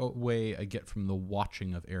further away I get from the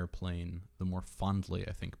watching of Airplane, the more fondly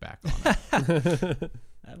I think back on it.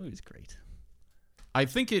 that movie's great. I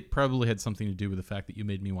think it probably had something to do with the fact that you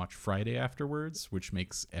made me watch Friday afterwards, which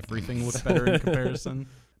makes everything look better in comparison.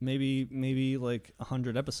 Maybe like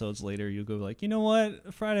 100 episodes later, you go like, you know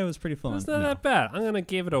what? Friday was pretty fun. It's not No. that bad. I'm going to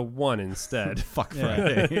give it a 1 instead. Fuck Yeah.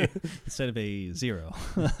 Friday. Instead of a 0.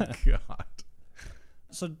 God.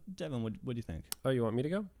 So, Devin, what do you think? Oh, you want me to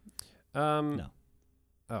go? No.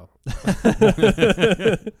 Oh.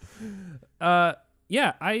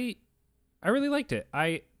 Yeah, I really liked it.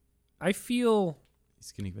 I feel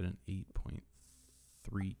He's going to give it an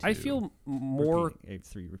 8.32. I feel more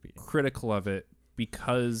Repeating. critical of it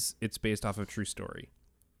because it's based off of a true story,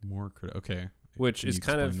 more critical. Okay. which Can is you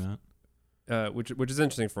kind of explain that? which is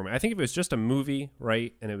interesting for me. I think if it was just a movie,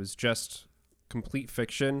 right, and it was just complete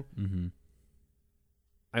fiction, Mm-hmm.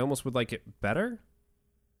 I almost would like it better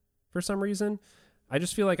for some reason. I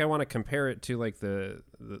just feel like I want to compare it to like the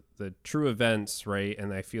true events, right?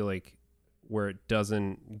 And I feel like where it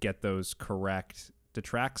doesn't get those correct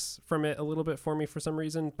detracts from it a little bit for me for some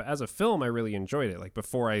reason. But as a film, I really enjoyed it. Like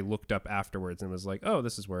before I looked up afterwards and was like, oh,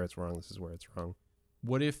 this is where it's wrong. This is where it's wrong.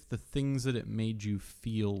 What if the things that it made you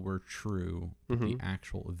feel were true, but the Mhm.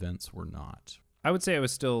 actual events were not? I would say I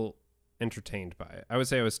was still entertained by it. I would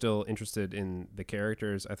say I was still interested in the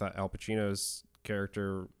characters. I thought Al Pacino's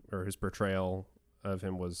character or his portrayal of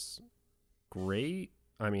him was great.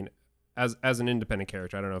 I mean, as an independent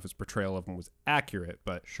character, I don't know if his portrayal of him was accurate,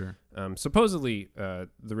 but Sure. supposedly the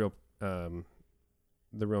real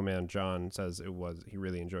the real man John says he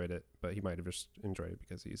really enjoyed it, but he might have just enjoyed it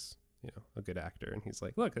because he's a good actor, and he's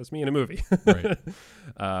like, look, that's me in a movie. Right.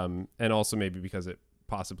 And also maybe because it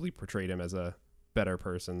possibly portrayed him as a better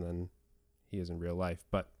person than he is in real life.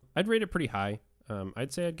 But I'd rate it pretty high.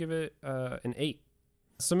 I'd say I'd give it an 8.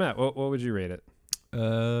 So Matt, what would you rate it?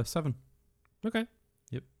 7. Okay.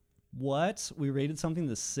 What? We rated something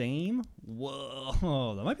the same?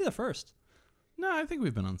 Whoa, that might be the first. No, I think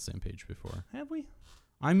we've been on the same page before. Have we?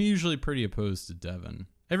 I'm usually pretty opposed to Devin.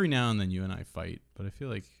 Every now and then you and I fight, but I feel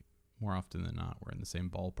like more often than not we're in the same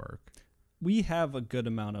ballpark. We have a good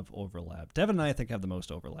amount of overlap. Devin and I think have the most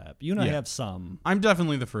overlap. You and I Yeah. have some. I'm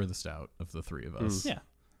definitely the furthest out of the three of us. Yeah.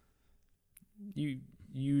 You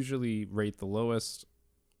usually rate the lowest,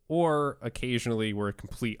 or occasionally we're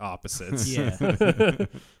complete opposites. Yeah.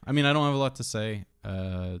 I mean, I don't have a lot to say.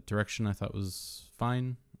 Direction I thought was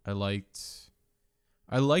fine. I liked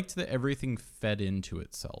that everything fed into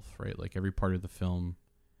itself, right? Like every part of the film.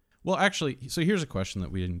 Well, actually, so here's a question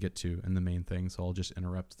that we didn't get to in the main thing, so I'll just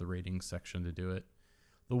interrupt the ratings section to do it.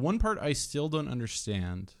 The one part I still don't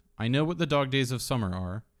understand, I know what the dog days of summer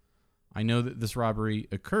are. I know that this robbery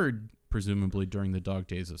occurred presumably during the dog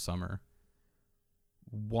days of summer.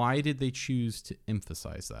 Why did they choose to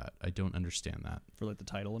emphasize that? I don't understand that. For like the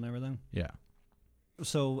title and everything. Yeah.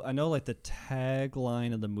 So I know like the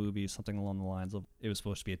tagline of the movie is something along the lines of it was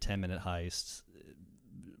supposed to be a 10-minute heist.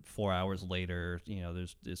 4 hours later,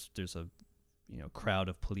 there's a crowd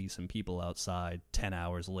of police and people outside. 10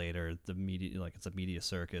 hours later, the media, like it's a media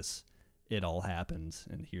circus. It all happened,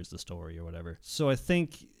 and here's the story or whatever. So I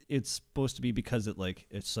think it's supposed to be because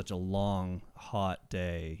it's such a long, hot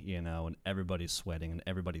day, and everybody's sweating and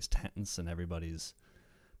everybody's tense and there's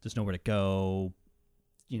nowhere to go.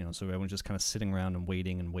 So everyone's just kind of sitting around and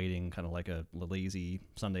waiting, kind of like a lazy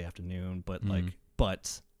Sunday afternoon. But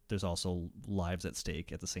but there's also lives at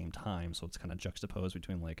stake at the same time. So it's kind of juxtaposed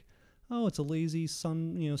between like, oh, it's a lazy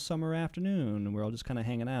summer afternoon, and we're all just kind of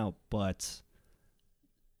hanging out, but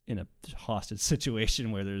in a hostage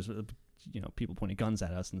situation where there's people pointing guns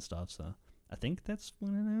at us and stuff. So I think that's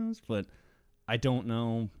what it is, but I don't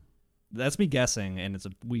know. That's me guessing, and it's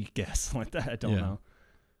a weak guess like that. I don't know.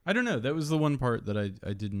 I don't know. That was the one part that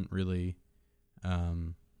I didn't really. I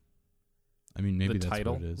mean, maybe The that's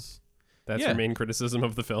title? what it is. That's Yeah. your main criticism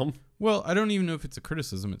of the film? Well, I don't even know if it's a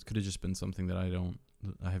criticism. It could have just been something that I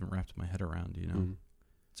haven't wrapped my head around.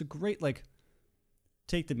 It's a great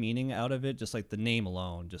take the meaning out of it, just like the name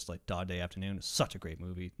alone, just like Dog Day Afternoon is such a great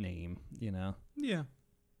movie name. Yeah.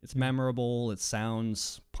 It's memorable. It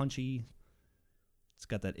sounds punchy. It's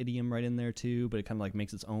got that idiom right in there too, but it kind of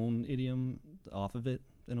makes its own idiom off of it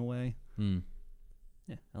in a way.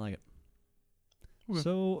 Yeah, I like it. Okay.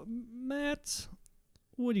 So, Matt,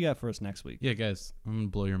 what do you got for us next week? Yeah, guys, I'm gonna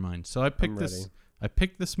blow your mind. So I picked ready. this. I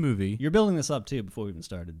picked this movie. You're building this up too before we even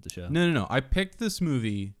started the show. No. I picked this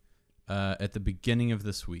movie at the beginning of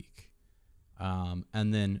this week,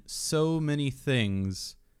 and then so many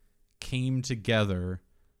things came together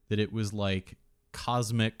that it was like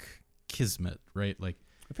cosmic kismet, right? Like,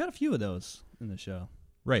 I've had a few of those in the show.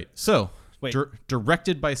 right. So, Wait.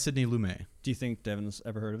 Directed by Sidney Lumet. Do you think Devin's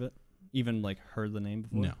ever heard of it? Even heard the name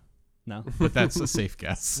before? No, No? but that's a safe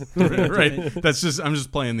guess, right? I'm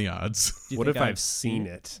just playing the odds. Do you What think if I've seen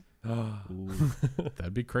it? Ooh. Do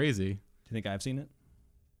That'd be crazy. you think I've seen it?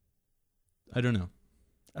 I don't know.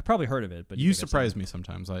 I've probably heard of it, but You surprise me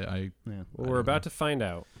sometimes. Yeah. Well, I we're don't about know. to find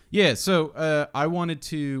out. Yeah, so I wanted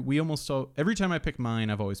to. We almost every time I pick mine,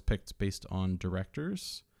 I've always picked based on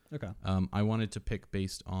directors. Okay. I wanted to pick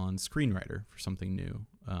based on screenwriter for something new.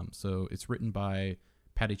 So it's written by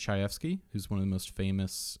Paddy Chayefsky, who's one of the most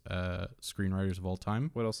famous screenwriters of all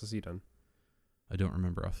time. What else has he done? I don't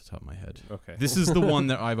remember off the top of my head. Okay. This is the one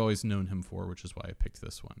that I've always known him for, which is why I picked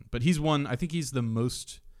this one. But he's won. I think he's the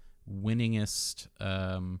most winningest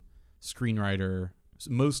screenwriter,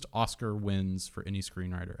 most Oscar wins for any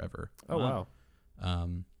screenwriter ever. Oh, wow.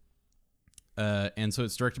 And so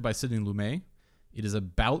it's directed by Sidney Lumet. It is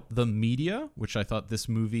about the media, which I thought this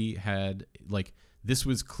movie had, this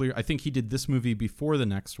was clear. I think he did this movie before the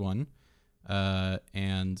next one.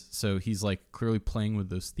 And so he's clearly playing with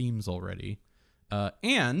those themes already.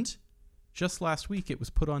 And just last week it was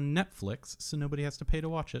put on Netflix, so nobody has to pay to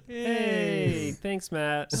watch it. Hey, thanks,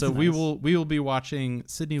 Matt. So we will be watching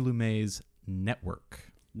Sidney Lumet's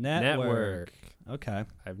Network. Network. Okay.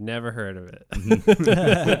 I've never heard of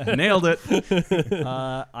it. Nailed it.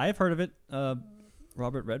 I've heard of it.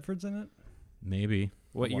 Robert Redford's in it. Maybe.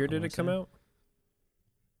 What year did it come out?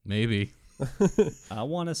 Maybe. I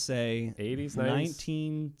want to say 80s, 90s?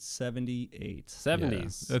 1978.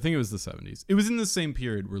 70s. Yeah, I think it was the 70s. It was in the same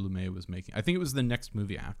period where Lumet was making. I think it was the next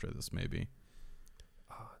movie after this, maybe.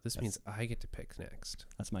 Oh, this means I get to pick next.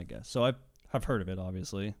 That's my guess. So I've heard of it,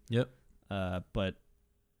 obviously, Yep. but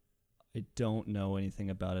I don't know anything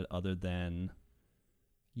about it other than,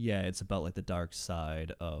 it's about like the dark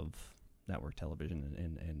side of network television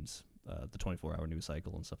and the 24-hour news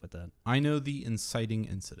cycle and stuff like that. I know the inciting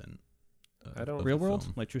incident. I don't- of Real the world,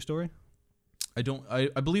 film. like true story. I don't. I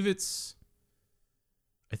believe it's.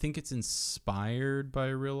 I think it's inspired by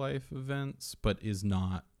real life events, but is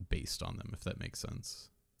not based on them. If that makes sense.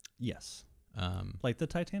 Yes, Um, like the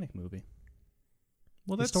Titanic movie.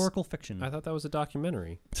 well, that's Historical fiction. I thought that was a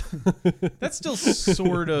documentary. That's still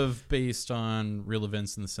sort of based on real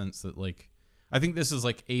events in the sense that, like, I think this is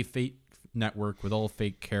like a fake network with all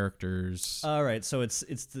fake characters. All right, so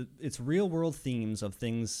it's real world themes of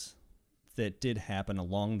things that did happen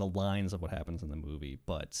along the lines of what happens in the movie,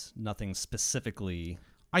 but nothing specifically.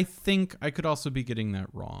 I think I could also be getting that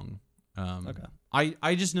wrong. Okay.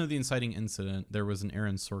 I just know the inciting incident. There was an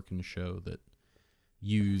Aaron Sorkin show that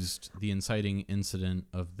used the inciting incident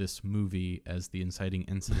of this movie as the inciting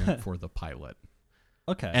incident for the pilot,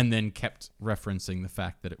 Okay. and then kept referencing the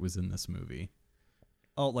fact that it was in this movie.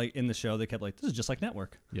 oh, like in the show, they kept like, this is just like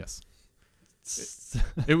Network. Yes.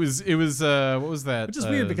 It was what was that? Which is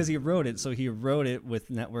weird because he wrote it, so he wrote it with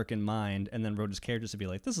Network in mind, and then wrote his characters to be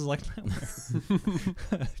like, this is like Network.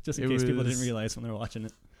 Just in It case people was- didn't realize when they were watching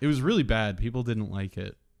it. it was really bad. People didn't like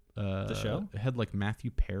it. The show? It had like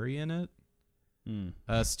Matthew Perry in it.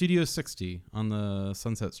 Hmm. Studio 60 on the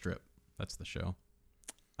Sunset Strip. That's the show.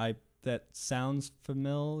 That sounds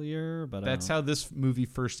familiar, but That's how this movie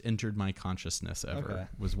first entered my consciousness ever. Okay.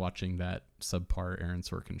 Was watching that subpar Aaron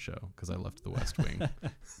Sorkin show because I left The West Wing.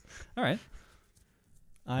 All right.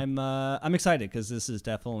 I'm excited because this is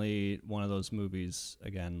definitely one of those movies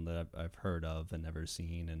again that I've heard of and never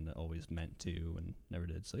seen and always meant to and never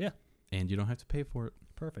did. So yeah, And you don't have to pay for it.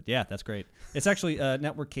 perfect. Yeah, that's great. It's actually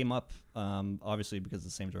Network came up obviously because the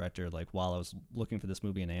same director. Like while I was looking for this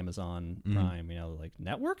movie on Amazon Prime, like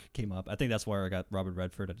Network came up. I think that's where I got Robert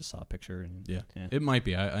Redford. I just saw a picture and Yeah. It might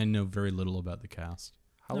be. I know very little about the cast.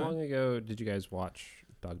 How long ago did you guys watch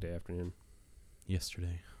Dog Day Afternoon?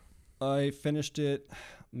 Yesterday. I finished it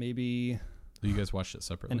maybe You guys watched it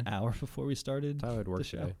separately? an hour before we started. That's how it the worked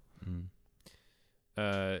show. today.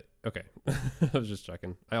 Mm. Okay. I was just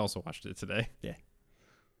checking. I also watched it today.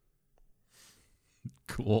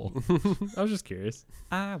 Cool. I was just curious.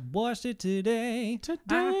 I watched it today. Today.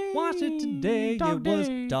 I watched it today. Dog it was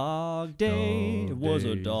day. dog day. Dog It was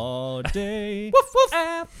a days. dog day. Woof, woof.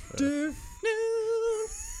 Afternoon.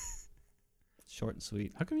 Short and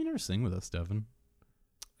sweet. How come you never sing with us, Devin?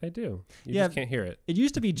 I do. You Yeah. just can't hear it. It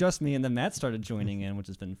used to be just me, and then Matt started joining in, which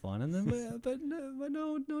has been fun. And then, but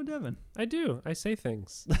no Devin. I do. I say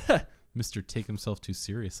things. Mr. Take himself too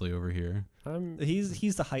seriously over here. I'm.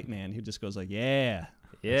 He's the hype man who just goes like, yeah.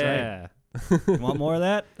 Yeah. You want more of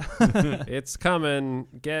that? It's coming.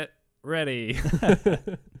 Get ready.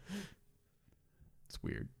 It's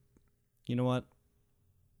weird. You know what?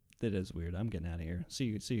 It is weird. I'm getting out of here. See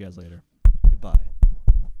you guys later. Goodbye.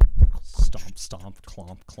 Stomp, stomp,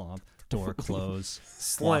 clomp, clomp. Door close.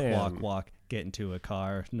 Slam. Walk, walk, walk. Get into a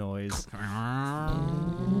car. Noise.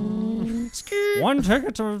 One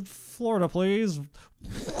ticket to Florida, please.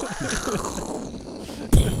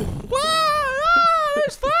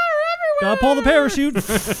 There's fire everywhere! Gotta pull the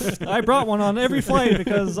parachute. I brought one on every flight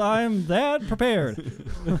because I'm that prepared.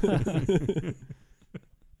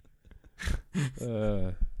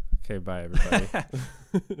 Okay, bye, everybody.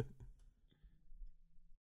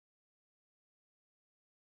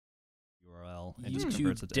 URL and just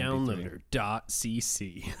converts it to MP3.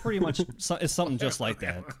 YouTubedownloader.cc. Pretty much, it's something just like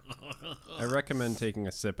that. I recommend taking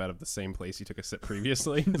a sip out of the same place you took a sip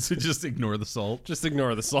previously. So just ignore the salt. Just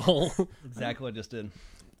ignore the salt. Exactly what I just did.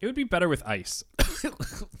 It would be better with ice.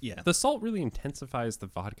 Yeah. The salt really intensifies the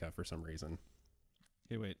vodka for some reason.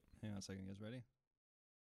 Hey, wait. Hang on a second. You guys ready?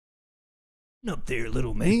 Up there,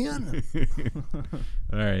 little man.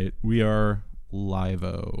 All right. We are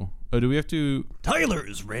live-o. Oh, do we have to...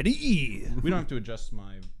 Tyler's ready. We don't have to adjust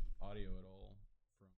my